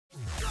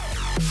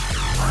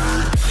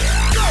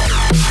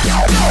What's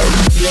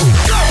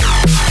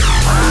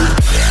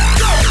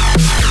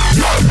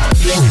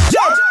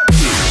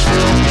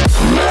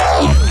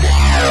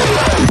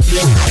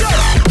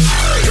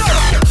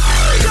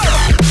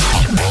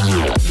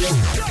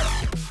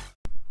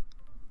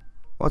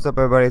up,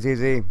 everybody? It's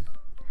EZE.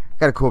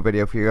 Got a cool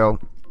video for you.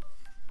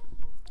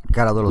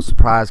 Got a little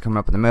surprise coming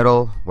up in the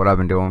middle. What I've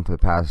been doing for the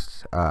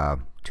past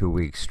 2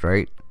 weeks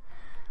straight.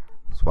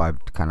 That's why I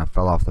kind of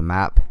fell off the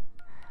map.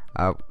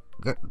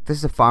 This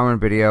is a farming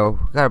video.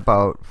 Got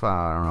about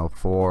I don't know,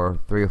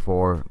 3 or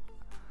 4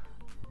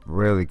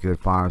 really good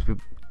farms. We're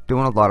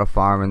doing a lot of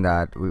farming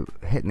that we're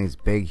hitting these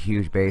big,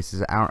 huge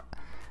bases.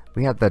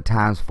 We have the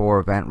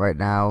 ×4 event right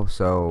now,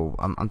 so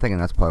I'm thinking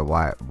that's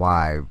probably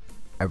why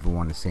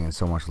everyone is seeing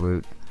so much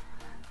loot.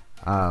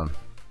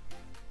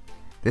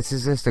 This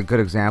is just a good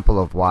example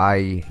of why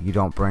you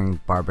don't bring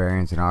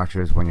barbarians and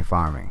archers when you're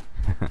farming.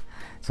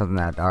 Something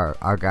that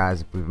our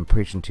guys, we've been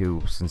preaching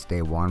to since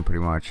day one, pretty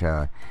much.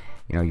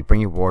 You know, you bring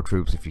your war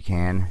troops if you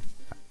can.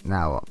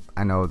 Now,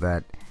 I know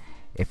that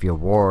if your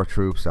war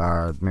troops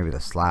are maybe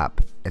the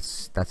slap,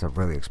 that's a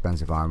really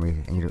expensive army,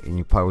 and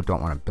you probably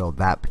don't want to build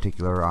that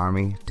particular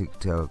army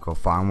to go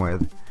farm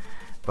with.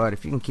 But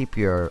if you can keep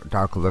your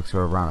Dark Elixir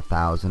around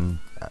 1,000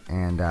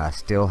 and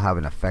still have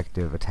an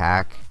effective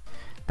attack,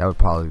 that would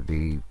probably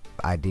be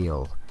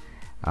ideal.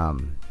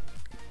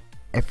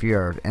 If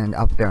you're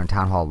up there in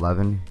Town Hall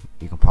 11,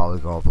 you can probably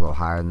go up a little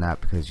higher than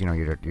that, because you know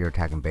you're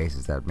attacking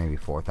bases that maybe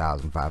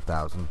 4,000,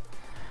 5,000.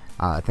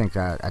 I think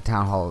at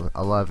Town Hall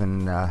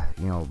 11,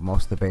 you know,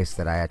 most of the bases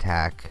that I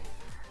attack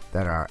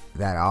that are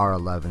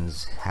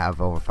 11s have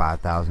over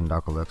 5,000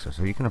 Dark Elixir,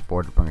 so you can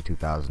afford to bring a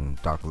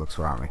 2,000 Dark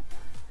Elixir army.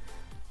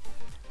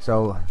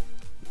 So,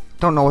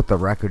 don't know what the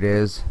record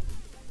is.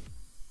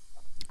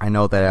 I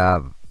know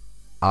that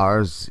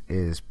ours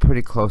is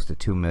pretty close to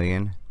 2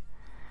 million.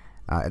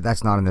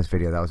 That's not in this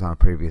video, that was on a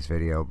previous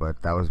video,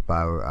 but that was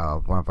by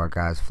one of our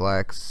guys,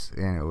 Flex,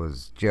 and it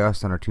was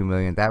just under 2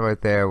 million. That right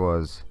there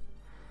was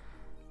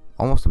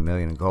almost 1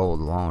 million in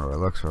gold alone, or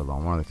elixir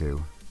alone, one of the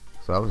two.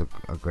 So that was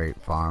a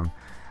great farm.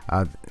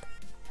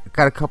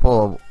 Got a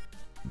couple of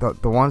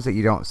the ones that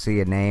you don't see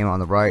a name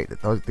on the right.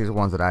 These are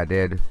ones that I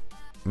did,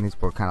 and these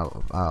were kind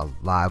of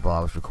live while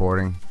I was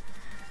recording.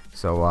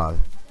 So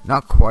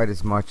not quite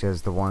as much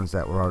as the ones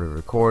that were already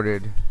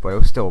recorded, but it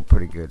was still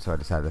pretty good, so I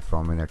decided to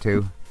throw them in there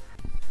too.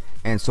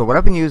 And so what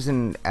I've been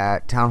using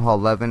at Town Hall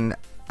 11,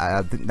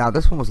 now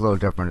this one was a little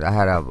different. I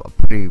had a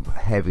pretty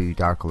heavy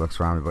Dark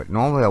Elixir army, but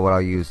normally what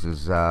I'll use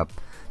is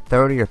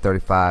 30 or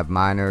 35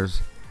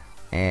 miners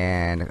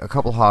and a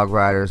couple hog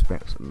riders,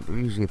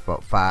 usually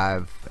about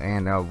 5,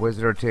 and a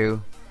wizard or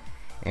 2,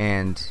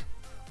 and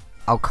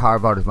I'll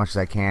carve out as much as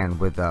I can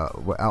with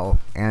 4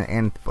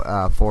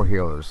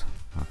 healers.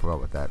 I forgot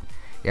about that.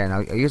 Yeah, now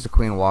I use the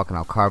queen walk, and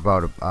I'll carve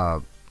out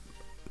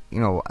you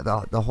know,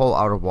 the whole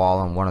outer wall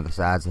on one of the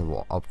sides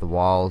of the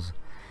walls,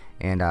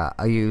 and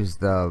I use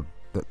the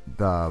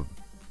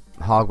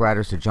hog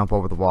riders to jump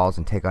over the walls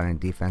and take on any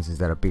defenses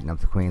that are beating up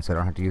the queen, so I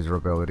don't have to use her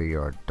ability,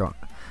 or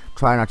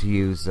try not to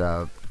use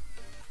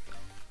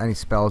any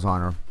spells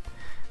on her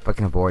if I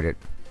can avoid it.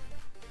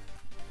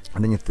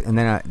 And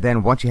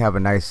then once you have a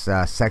nice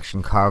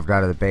section carved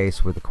out of the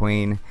base with the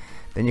queen,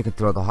 then you can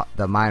throw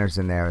the miners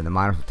in there, and the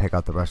miners will take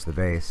out the rest of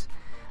the base.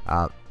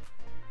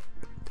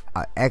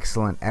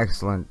 Excellent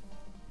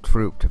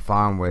troop to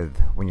farm with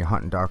when you're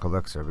hunting Dark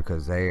Elixir,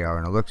 because they are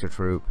an elixir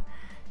troop,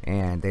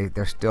 and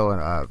they're still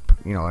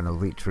you know, an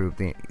elite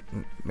troop.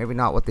 Maybe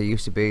not what they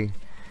used to be,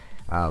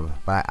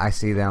 but I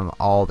see them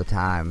all the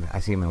time. I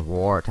see them in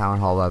war at Town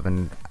Hall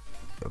 11,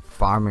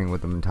 farming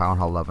with them in Town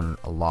Hall 11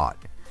 a lot.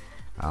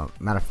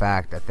 Matter of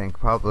fact, I think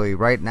probably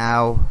right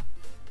now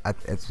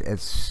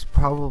it's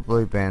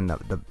probably been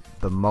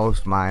the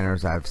most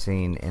miners I've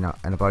seen in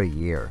about a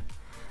year.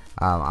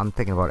 I'm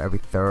thinking about every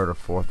 3rd or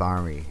 4th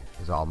army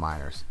is all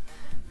miners,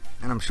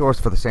 and I'm sure it's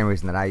for the same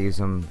reason that I use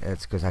them.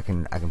 It's because I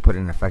can put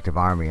in an effective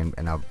army, and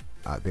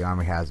the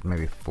army has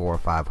maybe 400 or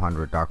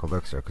 500 Dark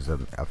Elixir because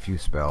of a few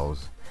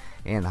spells,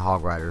 and the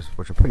hog riders,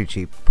 which are pretty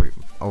cheap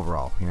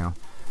overall, you know.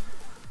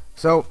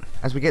 So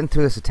as we get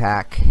into this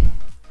attack, I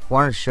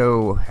wanted to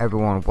show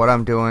everyone what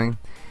I'm doing,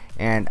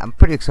 and I'm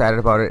pretty excited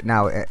about it.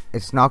 Now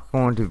it's not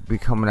going to be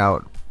coming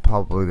out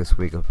probably this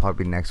week, it'll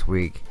probably be next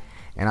week.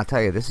 And I'll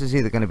tell you, this is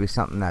either going to be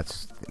something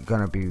that's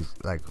going to be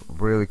like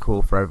really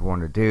cool for everyone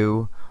to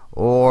do,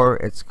 or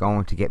it's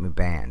going to get me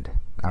banned.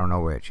 I don't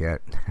know which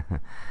yet.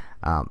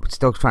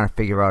 Still trying to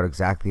figure out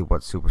exactly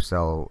what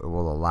Supercell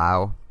will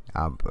allow.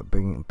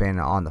 Been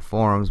on the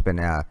forums, been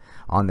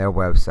on their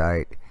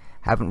website.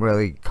 Haven't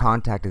really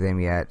contacted them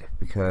yet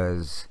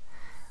because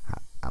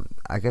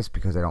I guess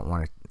because I don't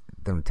want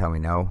them to tell me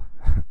no.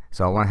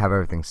 So I want to have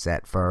everything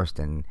set first,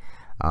 and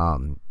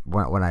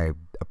when I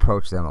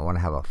approach them, I want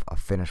to have a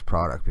finished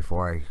product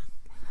before I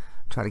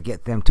try to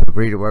get them to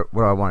agree to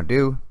what I want to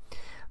do.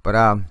 But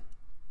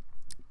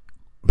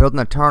building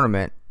a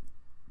tournament,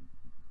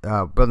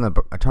 building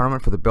a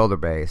tournament for the builder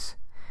base.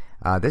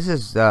 This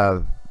is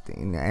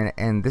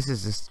and this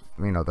is just,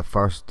 you know, the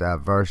first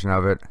version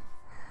of it.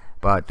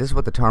 But this is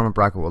what the tournament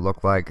bracket will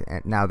look like.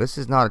 And now, this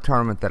is not a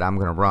tournament that I'm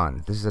going to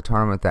run. This is a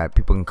tournament that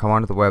people can come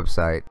onto the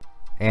website,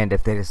 and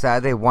if they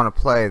decide they want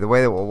to play, the way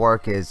that it will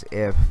work is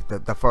if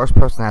the first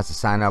person that has to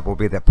sign up will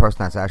be the person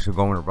that's actually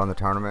going to run the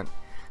tournament.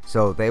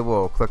 So they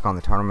will click on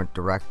the tournament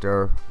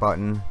director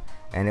button,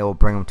 and it will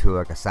bring them to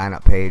like a sign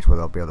up page where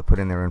they'll be able to put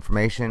in their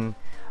information.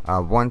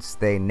 Once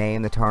they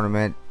name the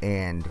tournament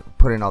and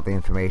put in all the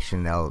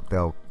information,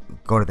 they'll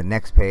go to the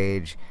next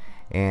page,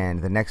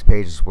 and the next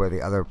page is where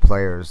the other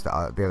players, the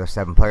other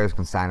 7 players,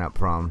 can sign up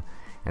from.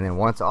 And then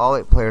once all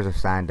 8 players are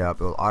signed up,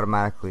 it will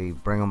automatically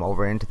bring them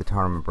over into the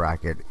tournament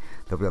bracket.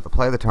 They'll be able to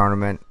play the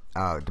tournament.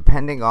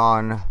 Depending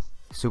on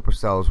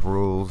Supercell's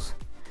rules,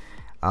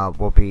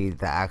 will be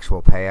the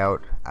actual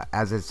payout.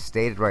 As it's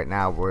stated right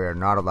now, we're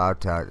not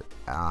allowed to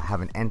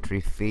have an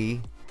entry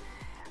fee,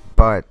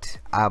 but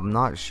I'm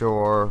not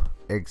sure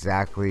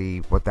exactly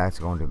what that's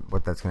going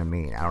to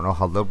mean. I don't know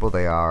how liberal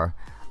they are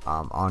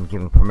on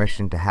giving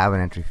permission to have an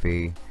entry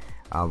fee.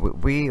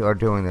 We are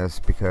doing this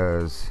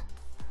because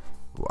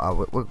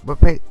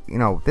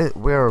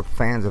we're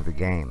fans of the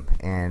game,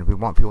 and we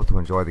want people to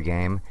enjoy the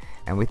game,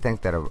 and we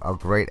think that a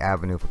great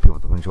avenue for people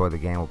to enjoy the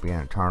game will be in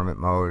a tournament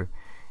mode.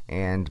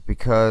 And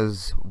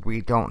because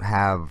we don't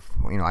have,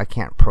 I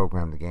can't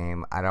program the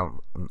game. I don't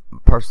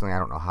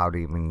know how to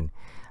even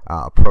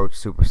approach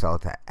Supercell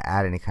to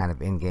add any kind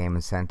of in-game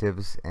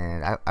incentives,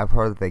 and I've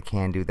heard that they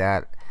can do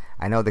that.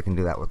 I know they can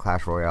do that with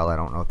Clash Royale. I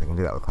don't know if they can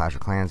do that with Clash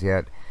of Clans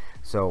yet.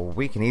 So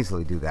we can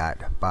easily do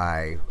that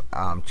by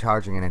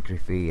charging an entry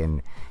fee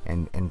and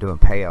doing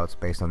payouts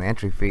based on the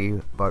entry fee.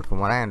 But from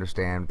what I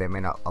understand, they may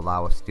not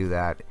allow us to do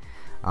that.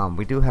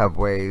 We do have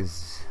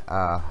ways,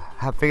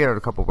 have figured out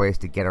a couple ways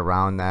to get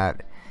around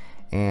that,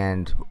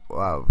 and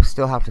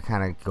still have to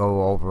kind of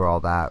go over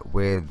all that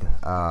with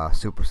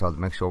Supercell to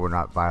make sure we're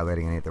not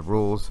violating any of the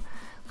rules.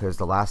 Because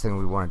the last thing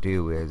we want to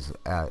do is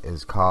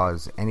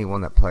cause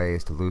anyone that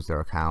plays to lose their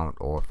account,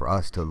 or for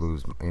us to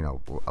lose.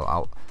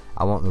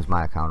 I won't lose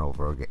my account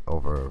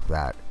over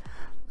that.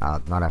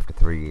 Not after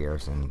 3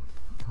 years and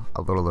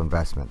a little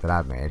investment that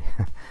I've made.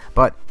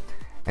 But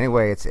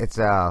anyway,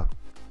 so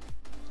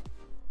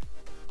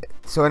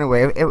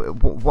anyway,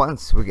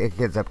 once it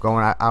gets up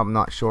going, I'm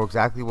not sure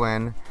exactly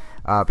when,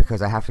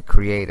 because I have to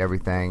create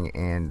everything,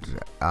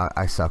 and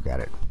I suck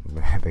at it.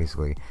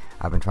 Basically,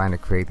 I've been trying to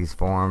create these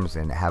forms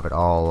and have it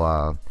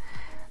all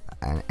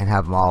and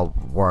have them all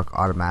work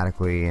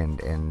automatically,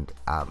 and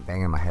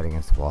banging my head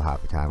against the wall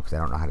half the time because I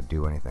don't know how to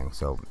do anything.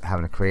 So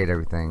having to create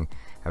everything,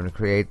 having to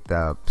create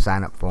the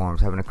sign-up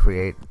forms, having to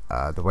create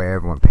the way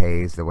everyone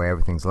pays, the way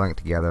everything's linked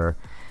together,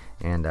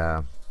 and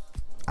I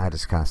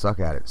just kind of suck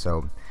at it.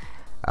 So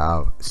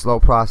slow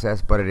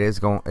process, but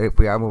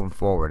we are moving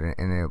forward,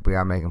 and we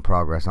are making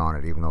progress on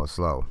it, even though it's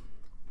slow.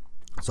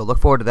 So look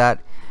forward to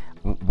that.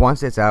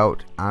 Once it's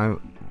out,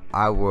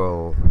 I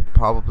will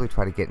probably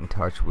try to get in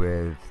touch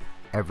with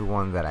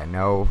everyone that I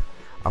know.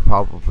 I'll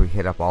probably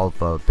hit up all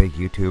the big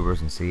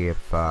YouTubers and see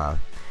if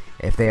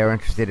they are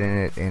interested in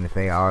it, and if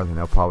they are, then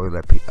they'll probably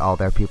let all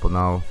their people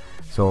know.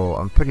 So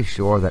I'm pretty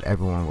sure that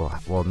everyone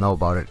will know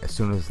about it as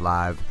soon as it's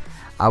live.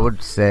 I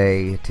would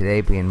say, today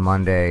being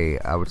Monday,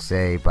 I would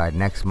say by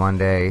next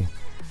Monday,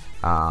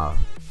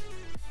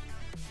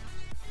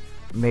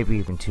 maybe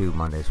even 2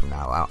 Mondays from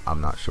now.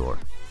 I'm not sure.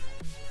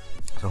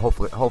 So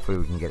hopefully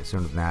we can get it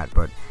sooner than that.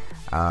 But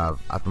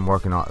I've been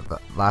working on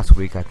last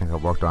week. I think I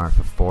worked on it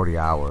for 40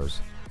 hours,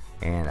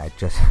 and I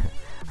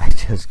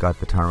just got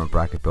the tournament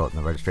bracket built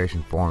and the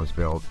registration forms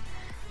built,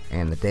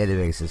 and the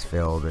database is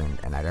filled,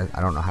 and I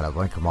don't know how to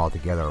link them all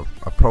together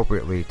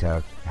appropriately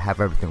to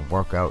have everything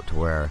work out to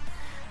where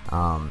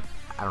I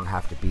don't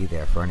have to be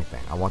there for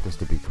anything. I want this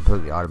to be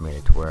completely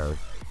automated to where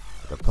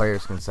the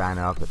players can sign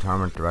up, the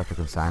tournament director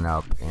can sign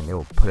up, and they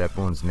will put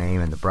everyone's name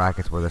in the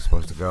brackets where they're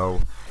supposed to go.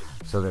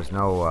 So there's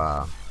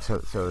no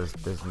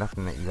there's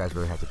nothing that you guys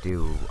really have to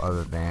do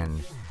other than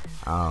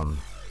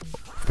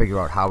figure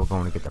out how we're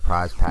going to get the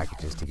prize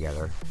packages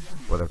together,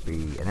 whether it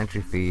be an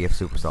entry fee if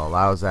Supercell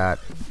allows that,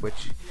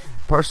 which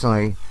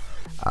personally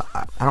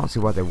I don't see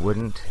why they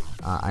wouldn't.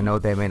 I know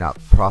they may not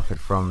profit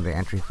from the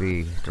entry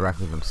fee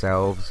directly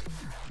themselves,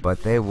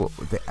 but they will.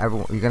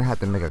 You're gonna have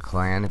to make a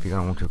clan if you're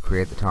gonna want to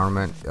create the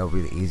tournament. That'll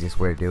be the easiest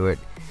way to do it.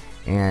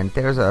 And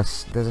there's a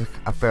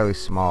fairly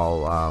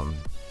small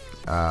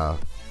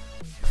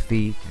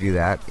fee to do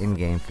that,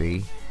 in-game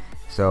fee.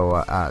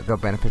 So they'll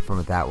benefit from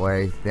it that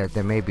way.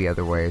 There may be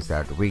other ways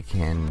that we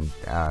can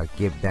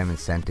give them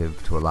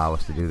incentive to allow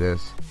us to do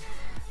this.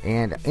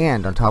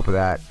 And on top of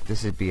that,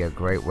 this would be a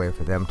great way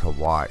for them to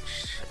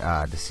watch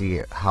to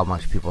see how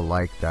much people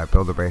like the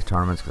builder-based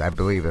tournaments, because I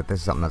believe that this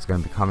is something that's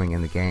going to be coming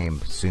in the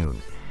game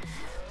soon.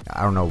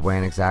 I don't know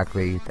when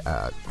exactly.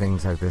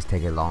 Things like this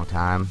take a long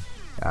time,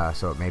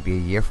 so it may be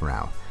a year from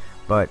now.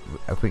 But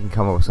if we can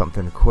come up with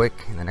something quick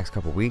in the next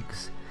couple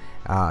weeks,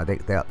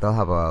 they'll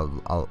have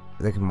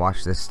they can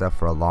watch this stuff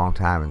for a long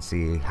time and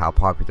see how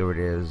popular it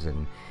is,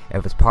 and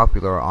if it's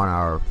popular on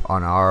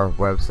our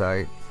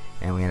website,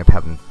 and we end up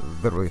having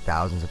literally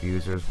thousands of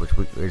users, which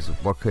is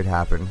what could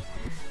happen,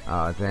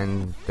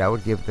 then that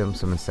would give them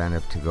some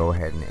incentive to go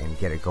ahead and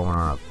get it going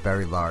on a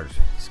very large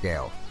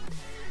scale.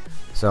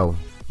 So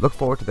look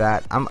forward to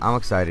that. I'm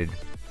excited.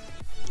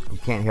 You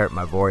can't hear it in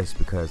my voice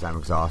because I'm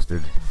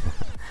exhausted.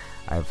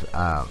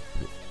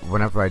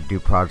 Whenever I do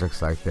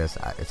projects like this,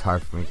 it's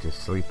hard for me to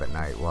sleep at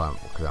night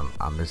because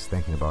I'm just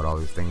thinking about all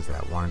these things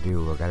that I want to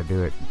do. I got to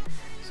do it.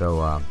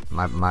 So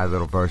my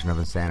little version of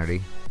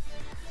insanity.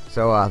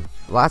 So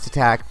last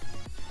attack.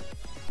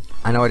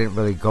 I know I didn't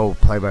really go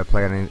play by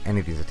play on any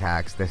of these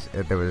attacks.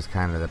 There was just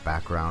kind of the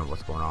background of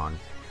what's going on.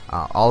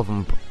 All of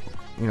them,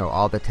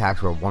 all the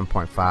attacks were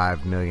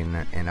 1.5 million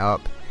and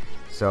up.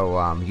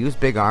 So use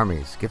big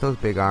armies. Get those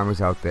big armies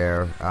out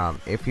there.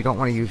 If you don't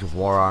want to use your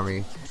war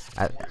army,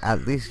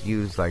 at least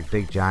use like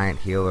big giant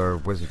healer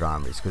wizard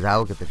armies, because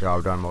that'll get the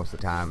job done most of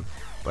the time.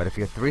 But if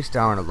you're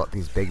 3-star on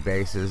these big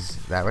bases,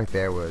 that right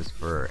there was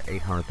for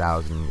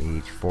 800,000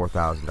 each,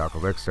 4,000 dark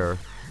elixir.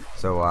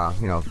 So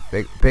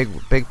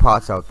big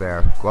pots out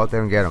there. Go out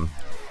there and get them.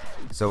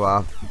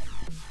 So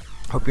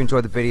hope you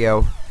enjoyed the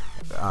video.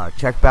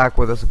 Check back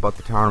with us about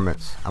the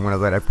tournaments. I'm gonna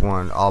let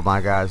all my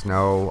guys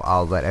know.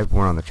 I'll let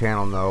everyone on the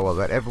channel know. I'll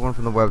let everyone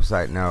from the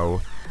website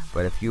know.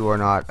 But if you are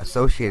not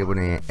associated with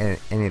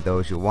any of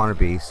those, you'll want to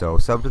be. So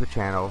sub to the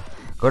channel.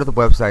 Go to the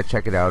website.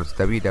 Check it out. It's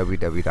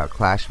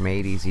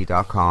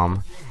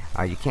www.clashmadeeze.com.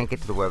 You can't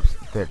get to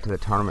the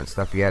tournament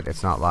stuff yet.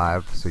 It's not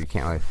live, so you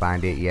can't really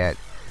find it yet.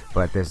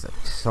 But there's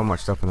so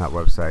much stuff on that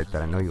website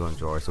that I know you'll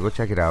enjoy. So go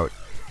check it out.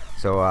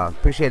 So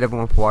appreciate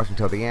everyone for watching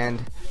until the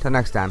end. Till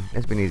next time,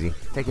 it's been easy.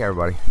 Take care,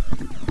 everybody.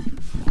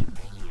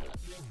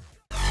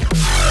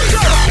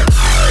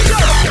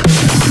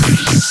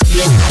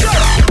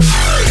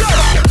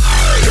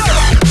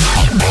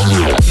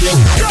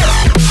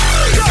 Yeah.